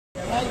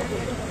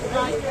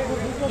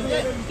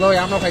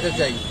আমরা খাইতে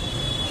চাই।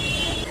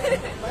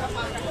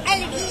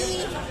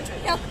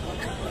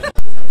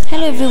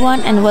 Hello everyone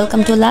and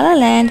welcome to লালা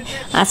ল্যান্ড।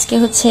 আজকে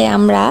হচ্ছে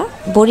আমরা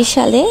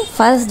বরিশালে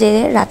ফার্স্ট ডে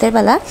রাতের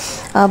বেলা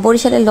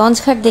বরিশালে লঞ্চ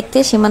ঘাট দেখতে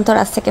সীমান্ত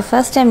রাজ থেকে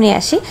ফার্স্ট টাইম নিয়ে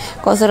আসি।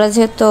 কজরা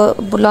যেহেতু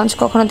লঞ্চ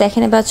কখনো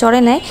দেখেনি বা চড়ে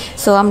নেয়,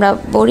 সো আমরা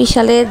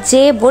বরিশালে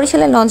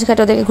লঞ্চ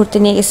ঘাটে ওদেরকে ঘুরতে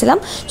নিয়ে গেছিলাম।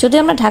 যদিও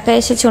আমরা ঢাকায়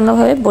এসেছি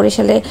অন্যভাবে,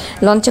 বরিশালে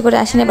লঞ্চে করে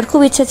আসিনি, এবার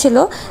খুব ইচ্ছা ছিল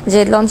যে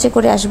লঞ্চে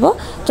করে আসবো।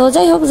 তো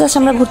যাই হোক, জাস্ট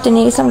আমরা ঘুরতে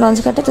নিয়ে গেছিলাম লঞ্চ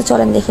ঘাটে। তো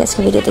চলেন দেখি আজকে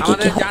ভিডিওতে কি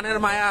কি হয়। জানের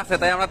মায়া আছে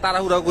তাই আমরা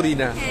তাড়াহুড়া করি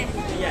না।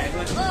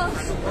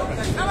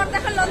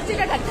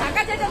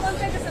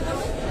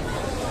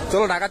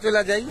 চলো ঢাকা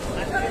চলে যাই।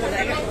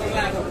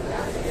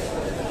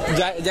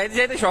 যাইতে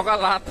যাইতে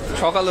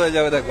সকাল হয়ে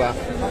যাবে দেখবা।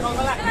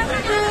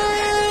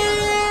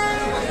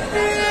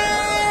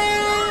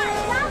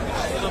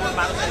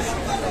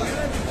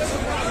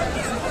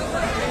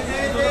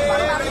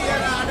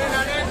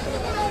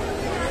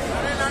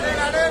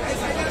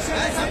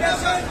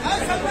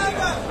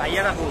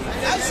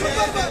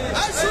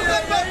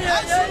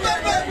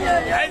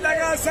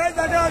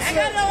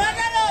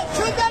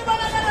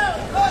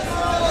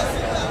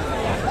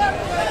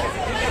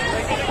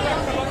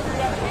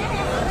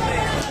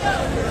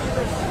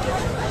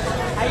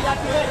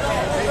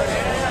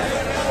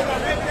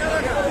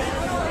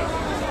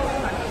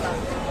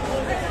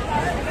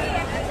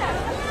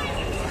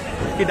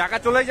 কি ঢাকা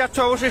চলে যাচ্ছ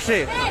অবশেষে?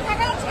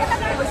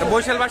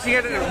 বরিশালবাসীকে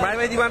বাই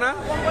বাই দিবা না?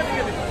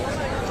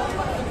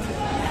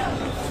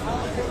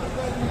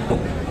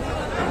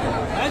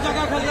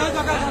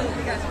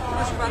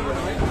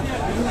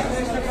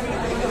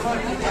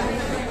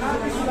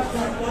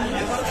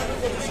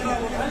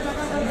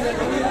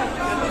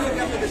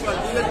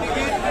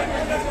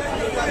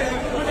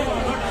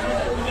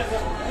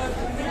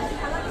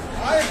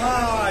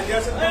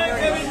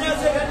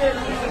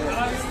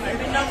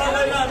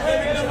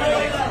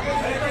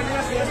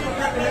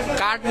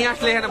 কার্ড নিয়ে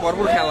আসলে এখানে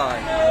ভরপুর খেলা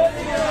হয়।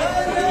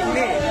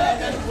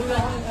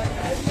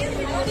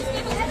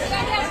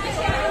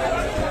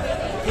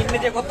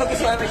 কত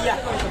কিছু হয় ভাইয়া।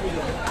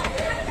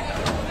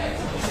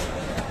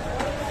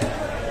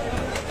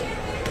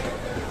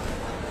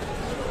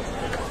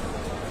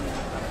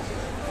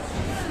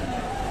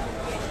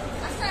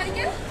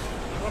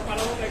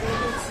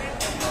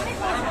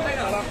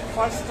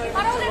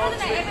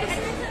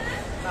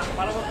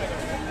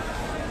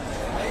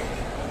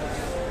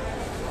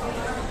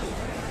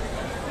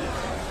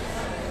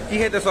 কি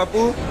খাইতেছ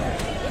আপু?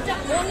 এটা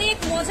অনেক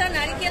মজা,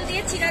 নারকেল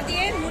দিয়ে, চিরা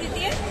দিয়ে, মুড়ি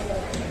দিয়ে।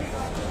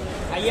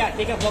 আইয়া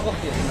ঠিক আছে, ব্লক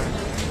দিয়ে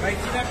ভাই,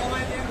 চিরা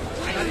কমাই দেন।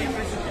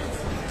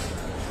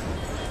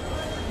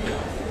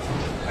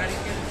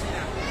 নারকেল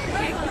চিরা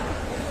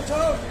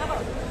চল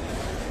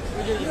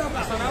বুঝে দিও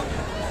পাসা নাও।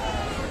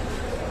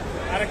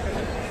 আরেকটা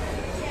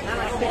না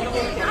না,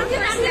 আগে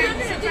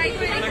ট্রাই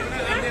করে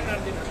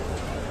দিন।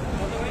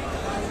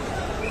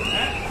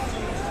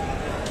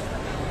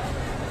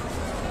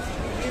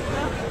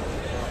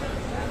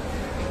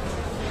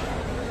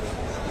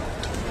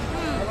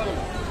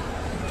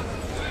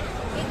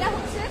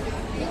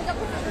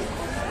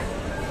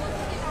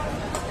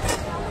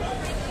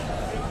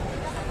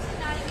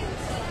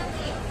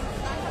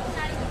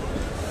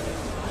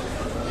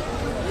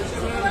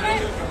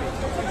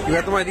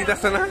 তোমায়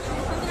দিতেছে না?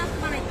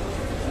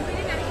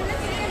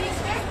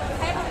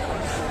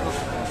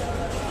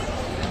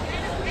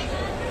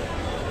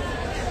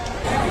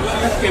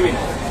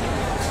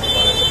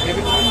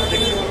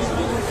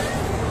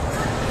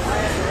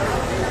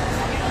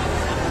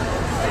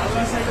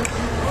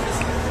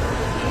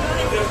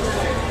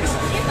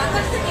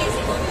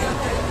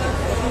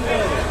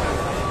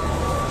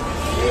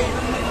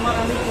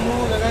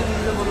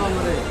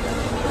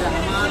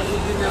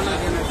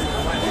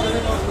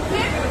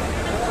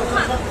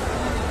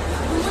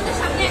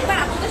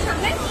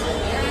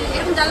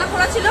 জানলা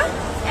খোলা ছিল,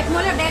 এক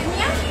মহিলা ব্যাগ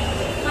নিয়ে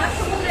মাছ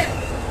সমুদ্রে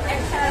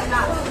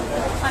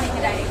পানিতে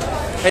ডাইরেক্ট।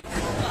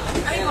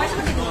 আমি পয়সা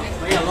পাঠিয়ে দিই।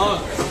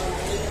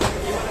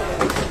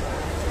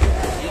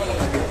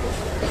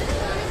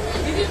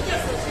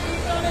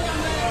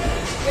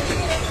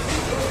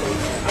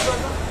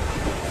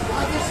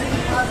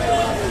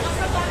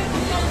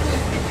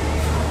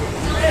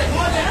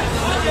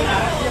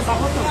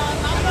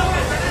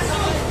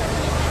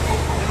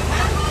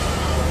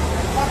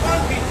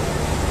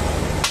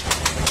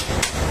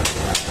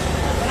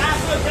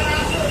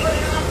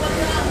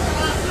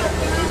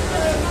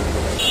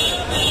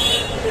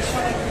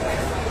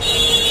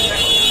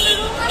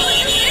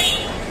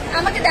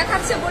 আমাকে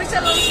দেখাচ্ছে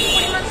বরিশাল লঞ্চ কি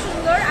পরিমাণ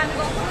সুন্দর। আমি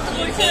কখনো তো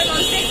বরিশালের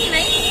লঞ্চ দেখি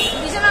নাই,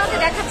 দুজন আমাকে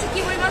দেখাচ্ছে কি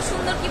পরিমাণ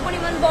সুন্দর, কি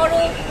পরিমাণ বড়।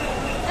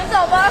 আমি তো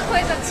অবাক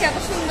হয়ে যাচ্ছি, এত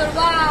সুন্দর।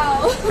 ওয়াও!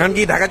 কারণ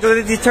কি ঢাকা চলে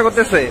যেতে ইচ্ছা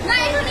করতেছে? না,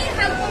 এখানে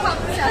হালকা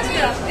ভাবছে আজকে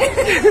রাতে।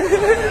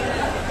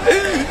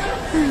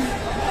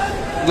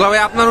 দুলা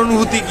ভাই, আপনার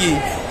অনুভূতি কি?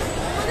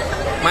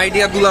 মাই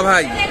ডিয়ার দুলা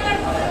ভাই,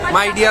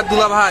 মাই ডিয়ার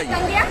দুলা ভাই,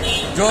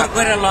 জোর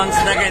করে লঞ্চ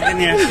দেখাইতে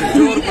নিয়ে আসছে,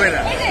 জোর করে।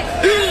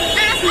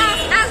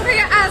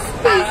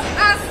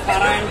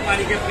 পারায়ণ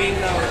পানিকে পিং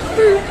দাও।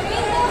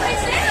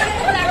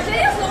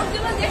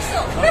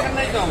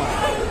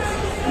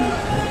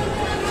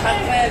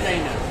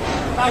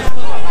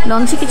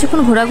 লঞ্চে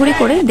কিছুক্ষণ ঘোরাঘুরি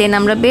করে দেন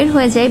আমরা বের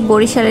হয়ে যাই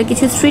বরিশালের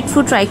কিছু স্ট্রিট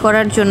ফুড ট্রাই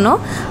করার জন্য।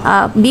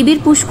 বিবির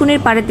পুষ্কুনির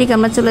পাড়ের দিকে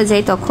আমরা চলে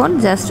যাই তখন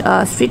জাস্ট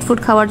স্ট্রিট ফুড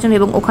খাওয়ার জন্য,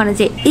 এবং ওখানে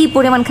যে এই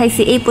পরিমাণ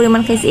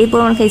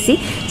খাইছি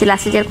যে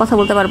লাস্টে যে আর কথা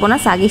বলতে পারবো না,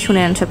 আগেই শুনে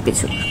নেন সব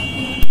কিছু।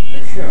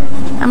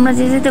 আমরা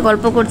যেতে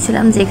গল্প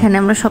করছিলাম যে এখানে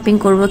আমরা শপিং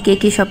করব, কে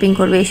কি শপিং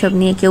করবে এইসব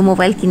নিয়ে, কেউ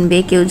মোবাইল কিনবে,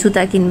 কেউ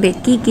জুতা কিনবে,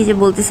 কি যে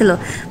বলতেছিল।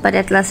 বাট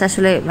অ্যাট লাস্ট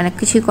আসলে মানে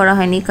কিছুই করা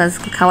হয়নি, কাজ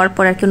খাওয়ার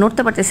পর আর কেউ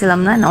নড়তে পারতেছিলাম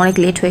না, অনেক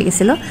লেট হয়ে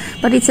গেছিল।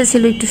 বাট ইচ্ছা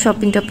ছিল একটু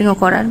টপিংও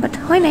করার, বাট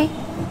হয় নাই।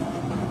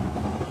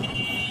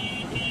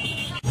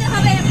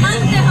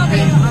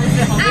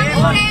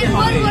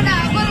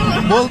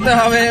 বলতে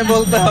হবে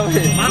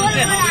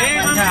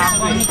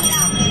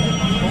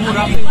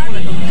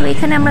তো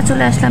এখানে আমরা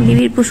চলে আসলাম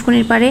বিবির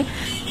পুষ্কুনির পাড়ে।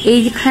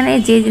 এইখানে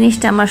যে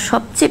জিনিসটা আমার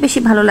সবচেয়ে বেশি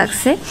ভালো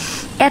লাগছে,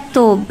 এত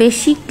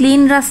বেশি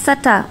ক্লিন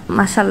রাস্তাটা,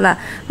 মাশাল্লাহ।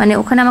 মানে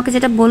ওখানে আমাকে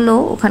যেটা বললো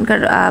ওখানকার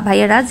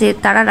ভাইয়ারা, যে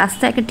তারা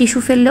রাস্তায় একটা টিস্যু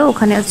ফেললেও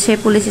ওখানে হচ্ছে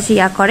পুলিশ এসে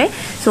করে।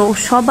 তো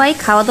সবাই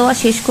খাওয়া দাওয়া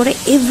শেষ করে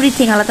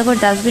এভরিথিং আলাদা করে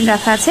ডাস্টবিন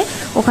রাখা আছে,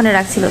 ওখানে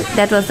রাখছিল।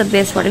 That was the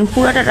best part.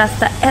 পুরোটা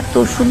রাস্তা এত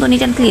সুন্দর,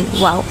 নিট অ্যান্ড ক্লিন।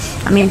 ওয়াও,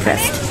 আমি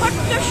ইমপ্রেসড।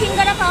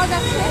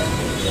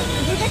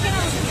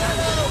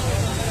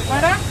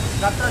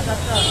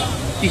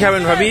 কি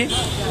খাবেন ভাবি?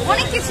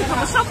 অনেক কিছু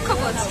খাবো,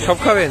 সব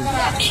খাবেন?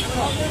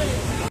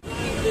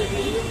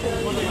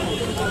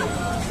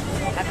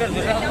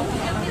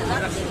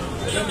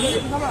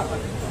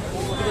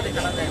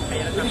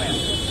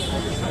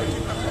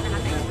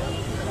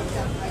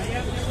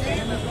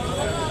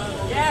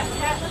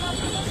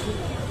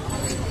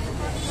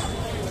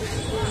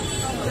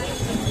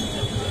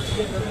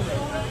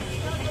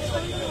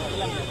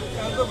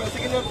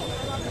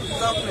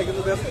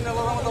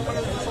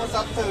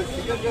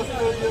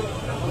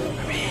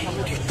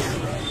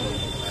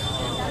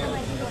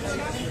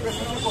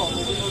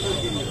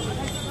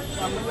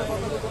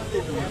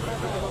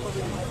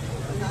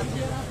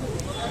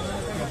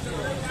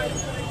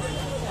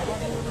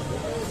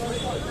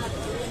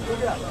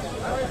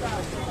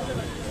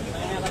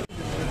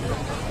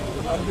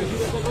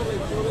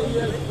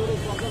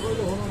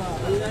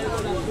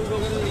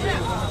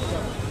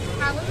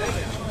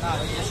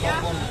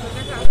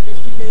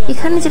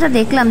 এখানে যেটা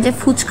দেখলাম যে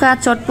ফুচকা,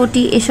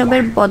 চটপটি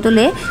এসবের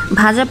বদলে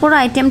ভাজা পোড়া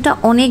আইটেমটা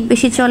অনেক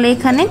বেশি চলে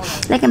এখানে।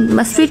 লাইক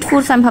স্ট্রিট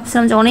ফুডস আমি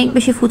ভাবছিলাম যে অনেক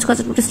বেশি ফুচকা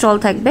চটপটি স্টল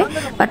থাকবে,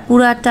 বাট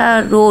পুরাটা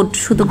রোড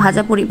শুধু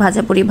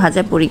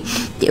ভাজাপুরি।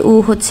 কেউ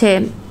হচ্ছে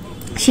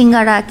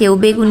সিঙ্গারা, কেউ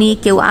বেগুনি,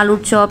 কেউ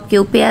আলুর চপ,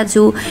 কেউ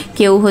পেঁয়াজু,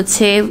 কেউ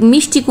হচ্ছে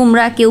মিষ্টি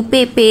কুমড়া, কেউ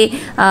পেঁপে,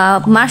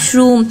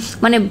 মাশরুম,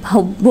 মানে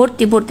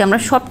ভর্তি। আমরা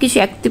সব কিছু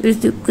এক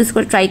পিস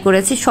করে ট্রাই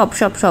করেছি, সব।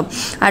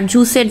 আর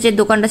জুসের যে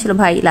দোকানটা ছিল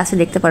ভাই, লাস্টে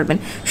দেখতে পারবেন,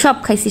 সব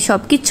খাইছি, সব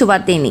কিচ্ছু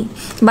বাদ দেয়নি।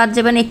 বাদ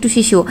যাবেন একটু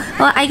শিশিও।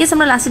 আই গেস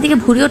আমরা লাস্টের দিকে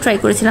ভুড়িও ট্রাই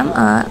করেছিলাম,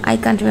 আই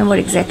কান্ট রিমেম্বার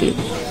এক্স্যাক্টলি।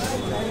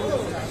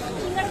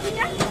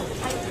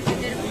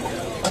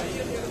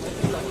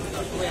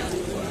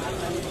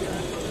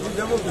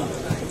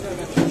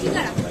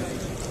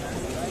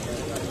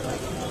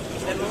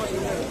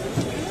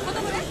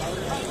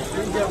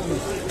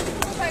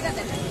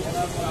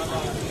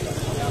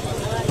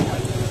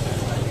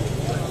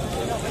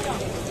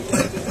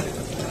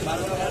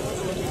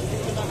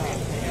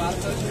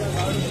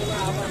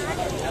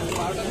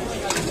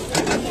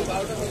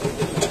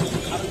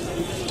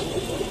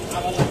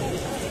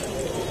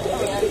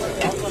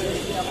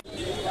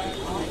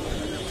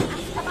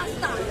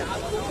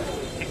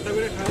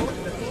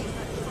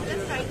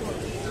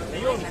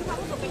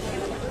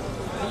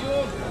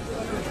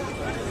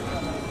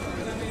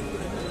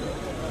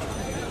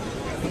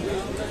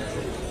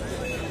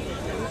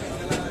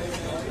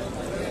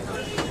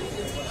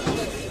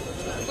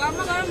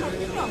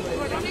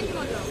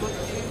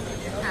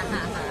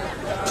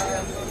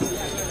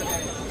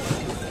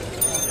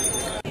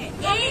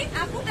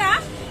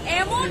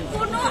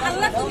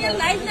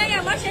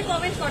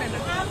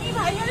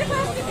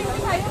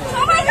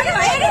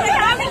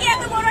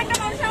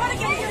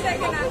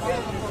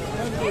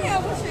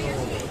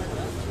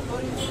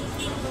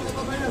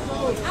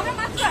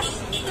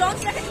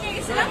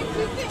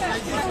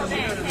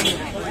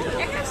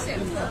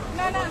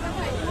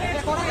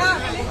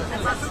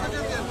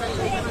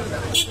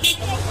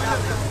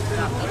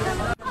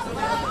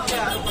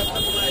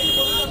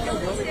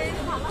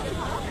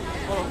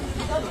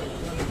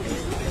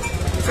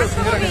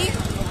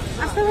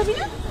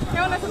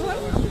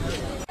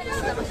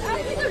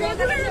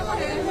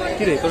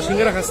 কিরে তোর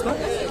সিঙ্গারা খাস না?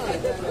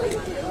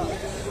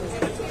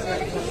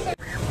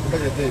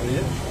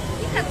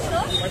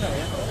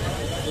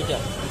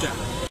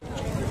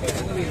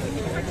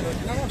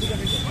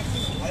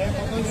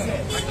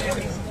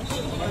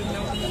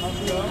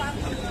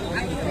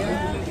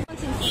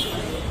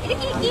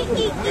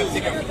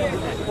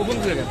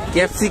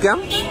 Capsicum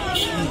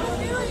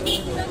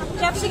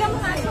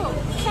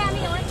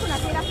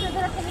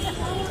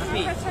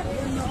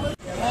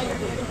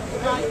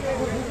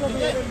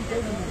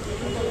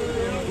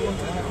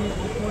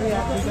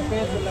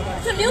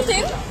It's a new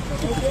thing.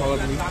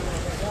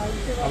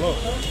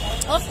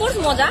 Of course,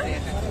 moja.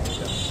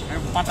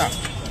 Pata.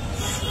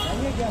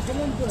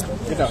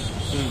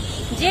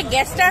 যে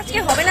গ্যাসটা আজকে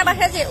হবে না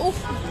বাসায়, যে উফ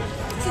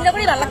চিন্তা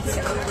করি ভালো লাগছে।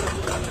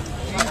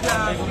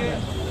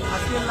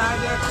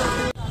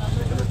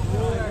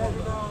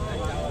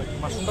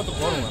 মাশরুমটা তো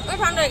গরম,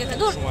 ঠান্ডা হয়ে গেছে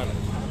দূর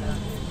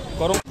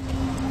গরম।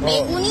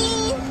 বেগুনি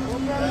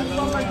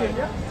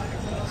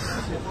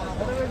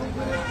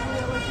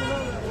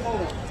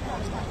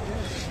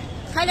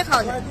খাইলে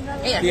খাওয়া যায়।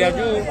 এই আর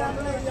পেঁয়াজু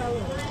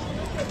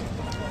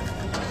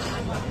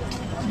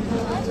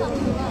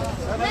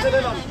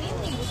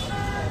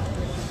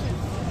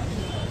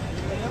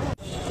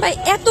ভাই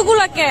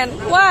এতগুলা কেন?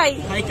 ওয়াই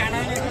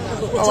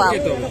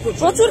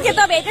প্রচুর খেতে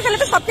হবে, এটা খেলে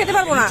তো সব খেতে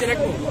পারবো না।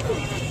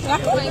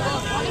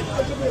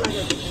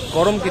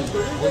 গরম কিন্তু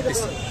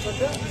বলতেছি।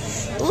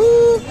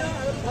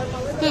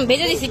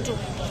 ভেজে দিছি, একটু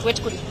ওয়েট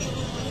করি।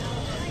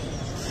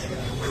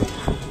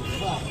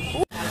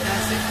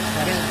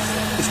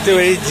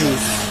 Strawberry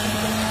juice,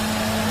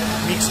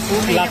 mix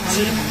fruit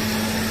lassi.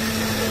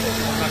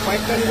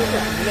 কয়েকটা নিবো তো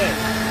বুঝলে?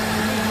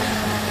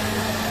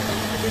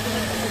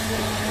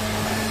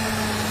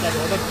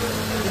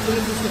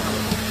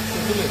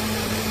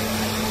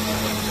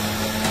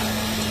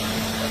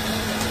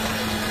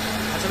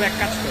 আচ্ছা এক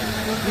কাজ কর,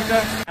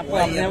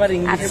 আপনি আবার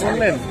ইংলিশে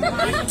বললেন।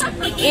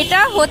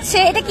 এটা হচ্ছে,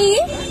 এটা কি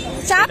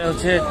চাপ? এটা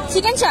হচ্ছে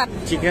চিকেন চাপ,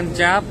 চিকেন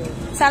চাপ,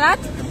 সালাদ,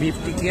 বিফ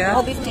টিকিয়া, ও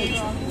বিফ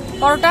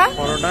পরোটা,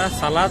 পরোটা,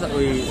 সালাদ,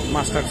 ওই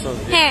মাস্টার্ড সস।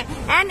 হ্যাঁ।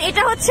 এন্ড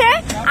এটা হচ্ছে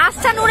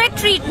আস্থা নূরের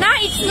ট্রিট না,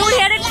 ইটস নূর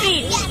হেয়ারের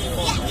ট্রিট।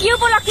 কি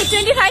উপলক্ষে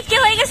 25K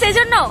হয়ে গেছে,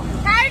 এজন্য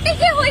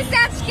 30K হইছে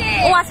আজকে।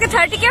 ও আজকে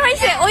 30K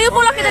হইছে, ওই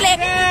উপলক্ষে।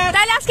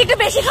 তাহলে আজকে একটু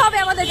বেশি খাবে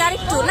আমাদের গাড়ি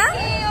একটু না?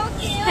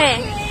 হ্যাঁ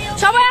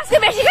সবাই আজকে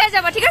বেশি খেয়ে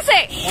যাবো, ঠিক আছে?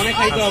 অনেক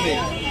খাইতে হবে।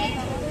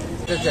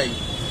 চাই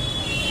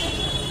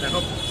দেখো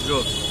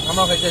জোস,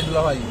 আমার কাছে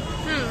দুলা ভাই।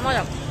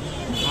 মজা।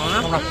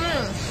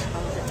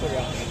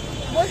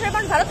 বৈশাখ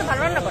ভালো তো,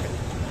 ভালো রান্না করে।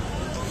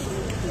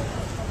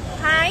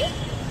 হাই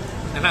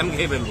আমি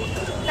খেয়ে ফেলবো।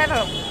 তাই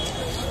ভালো,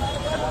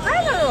 তাই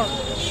ভালো,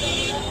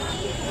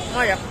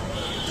 মজা।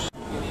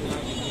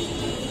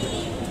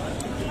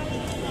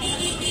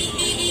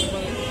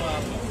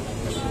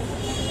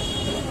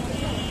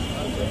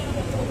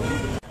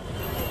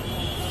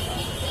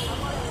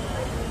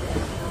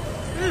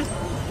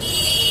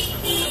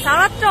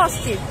 সালাদটা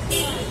অস্থির।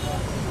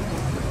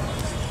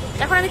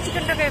 এখন আমি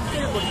চিকেনটাকে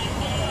ফিল করি।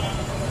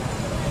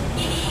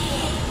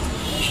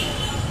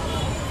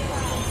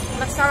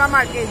 সালাম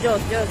আর কি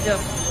জোস জোস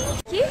জোস।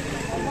 কি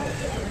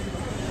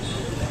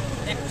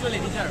অ্যাকচুয়ালি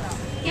রিজার্ভ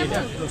এটা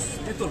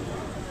তেতুল,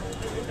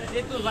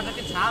 তেতুল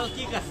বাটাকে ঝাল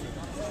ঠিক আছে,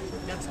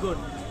 দ্যাটস গুড।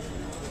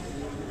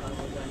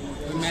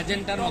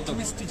 ম্যাজেন্টার মতো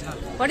মিষ্টি ঝাল।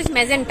 What is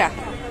magenta?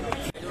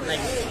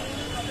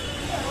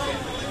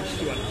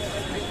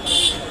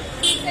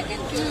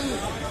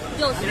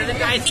 জোস।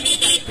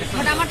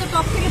 বাট আমার তো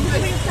টপ থেকে বুঝে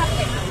বেরিয়ে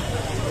আসছে।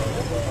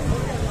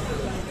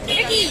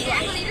 এটা কি?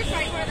 এখন এটা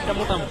ট্রাই করে এটা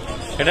মোটামুটি।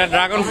 এটা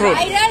dragon fruit.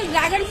 Viral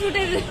dragon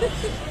ফ্রুটের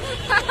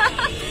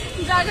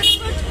dragon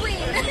fruit queen,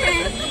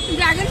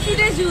 dragon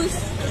ফ্রুটের juice.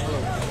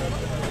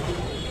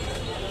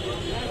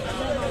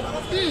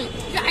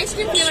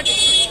 Ice cream flavour,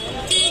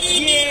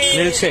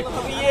 milkshake.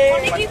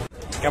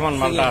 কেমন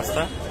মালটা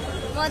আস্তা?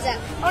 মজা,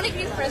 অনেক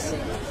রিফ্রেশিং।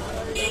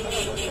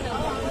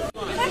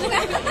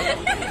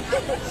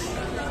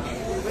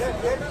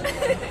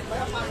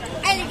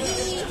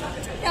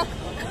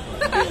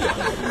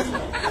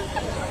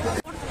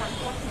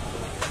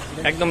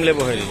 একদম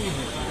লেবু হয়নি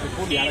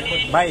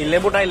ভাই,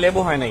 লেবুটাই লেবু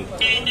হয় নাই।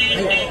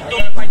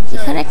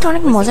 এখানে একটা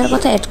অনেক মজার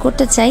কথা অ্যাড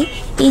করতে চাই।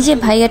 এই যে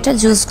ভাইয়াটা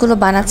জুসগুলো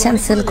বানাচ্ছে আর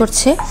সেল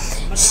করছে,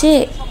 সে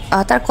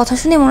তার কথা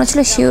শুনে মনে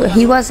হচ্ছিল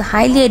হি ওয়াজ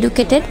হাইলি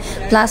এডুকেটেড,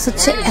 প্লাস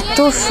হচ্ছে এত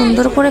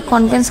সুন্দর করে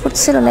কনভিন্স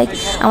করতেছিল। লাইক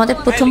আমাদের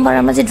প্রথমবার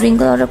আমরা যে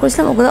ড্রিঙ্কগুলো অর্ডার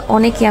করেছিলাম ওগুলো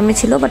অনেক ইয়ামি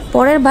ছিল, বাট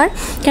পরের বার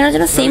কেন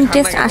যেন সেম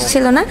টেস্ট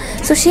আসছিল না।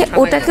 সো সে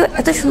ওটাকে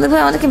এত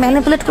সুন্দরভাবে আমাদেরকে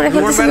ম্যানিপুলেট করে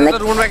ফেলতেছিল, লাইক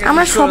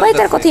আমরা সবাই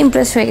তার কথা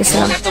ইমপ্রেস হয়ে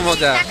গেছিলাম।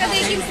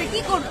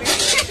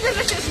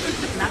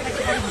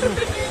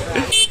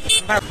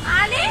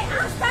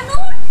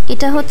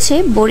 এটা হচ্ছে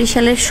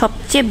বরিশালের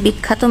সবচেয়ে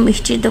বিখ্যাত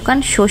মিষ্টির দোকান,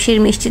 শশীর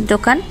মিষ্টির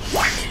দোকান।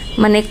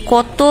 মানে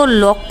কত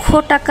লক্ষ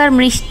টাকার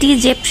মিষ্টি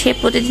যে সে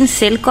প্রতিদিন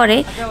সেল করে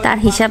তার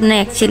হিসাব নেই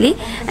অ্যাকচুয়ালি।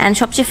 অ্যান্ড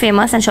সবচেয়ে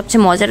ফেমাস অ্যান্ড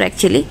সবচেয়ে মজার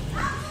অ্যাকচুয়ালি।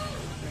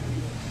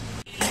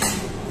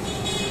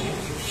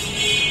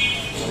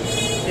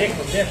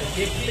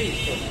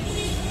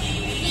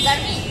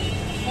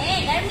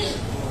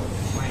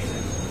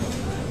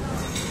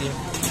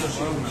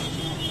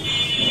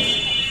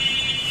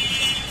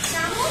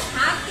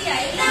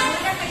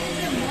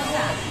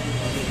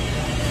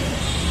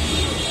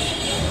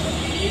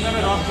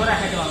 রস করে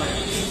খাইতে ভালো লাগে।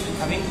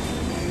 আমি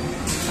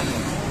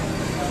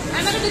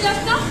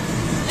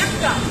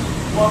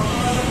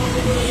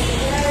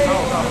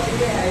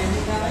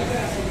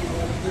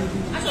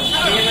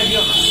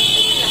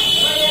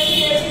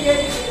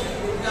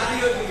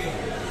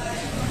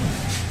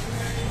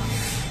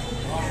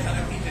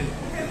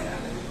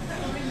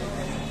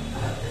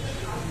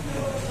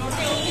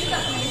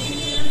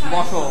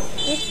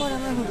এরপর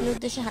আমরা হোটেলের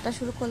উদ্দেশ্যে উদ্দেশ্যে হাঁটা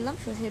শুরু করলাম।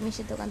 শশীর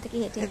মিষ্টির দোকান থেকে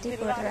হেঁটে হেঁটে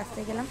পুরোটা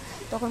রাস্তায় গেলাম।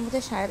 তখন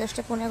বোধহয় 10:30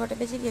 11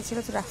 বেজে গিয়েছিল,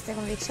 তো রাস্তায়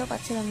কোনো রিক্সাও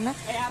পাচ্ছিলাম না।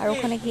 আর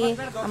ওখানে গিয়ে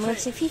আমরা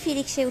হচ্ছে ফিফি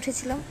রিক্সায়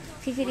উঠেছিলাম।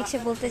 ফিফি রিক্সা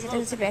বলতে যেটা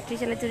হচ্ছে ব্যাটারি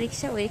চালিত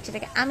রিক্সা, ওই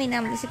রিক্সাটাকে আমি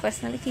নাম দিয়েছি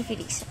পার্সোনালি ফিফি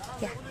রিক্সা।